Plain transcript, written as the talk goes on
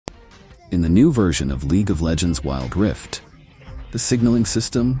In the new version of League of Legends Wild Rift, the signaling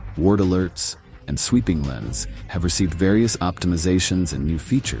system, ward alerts, and sweeping lens have received various optimizations and new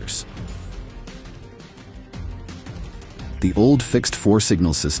features. The old fixed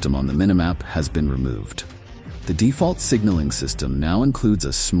 4-signal system on the minimap has been removed. The default signaling system now includes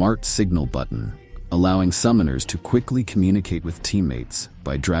a smart signal button, allowing summoners to quickly communicate with teammates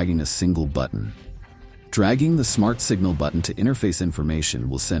by dragging a single button. Dragging the smart signal button to interface information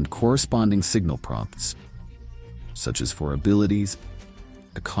will send corresponding signal prompts, such as for abilities,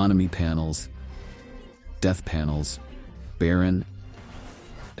 economy panels, death panels, Baron,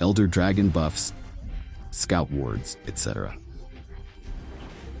 Elder Dragon buffs, Scout wards, etc.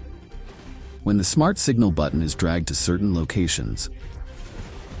 When the smart signal button is dragged to certain locations,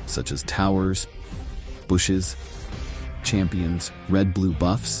 such as towers, bushes, champions, red-blue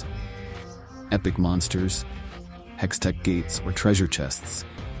buffs, epic monsters, hextech gates, or treasure chests,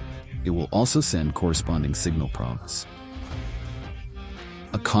 it will also send corresponding signal prompts.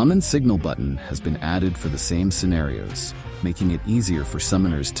 A common signal button has been added for the same scenarios, making it easier for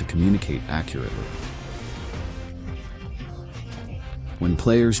summoners to communicate accurately. When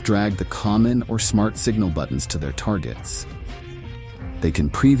players drag the common or smart signal buttons to their targets, they can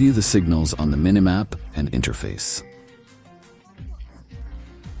preview the signals on the minimap and interface.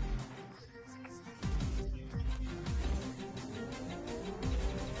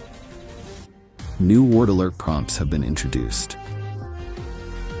 New ward alert prompts have been introduced.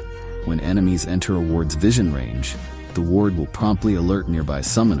 When enemies enter a ward's vision range, the ward will promptly alert nearby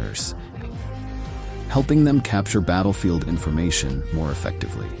summoners, helping them capture battlefield information more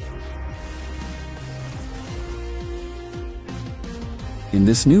effectively. In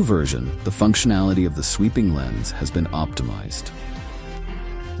this new version, the functionality of the sweeping lens has been optimized.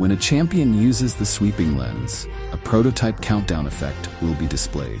 When a champion uses the sweeping lens, a prototype countdown effect will be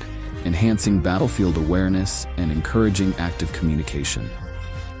displayed, enhancing battlefield awareness and encouraging active communication.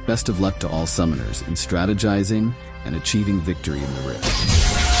 Best of luck to all summoners in strategizing and achieving victory in the Rift.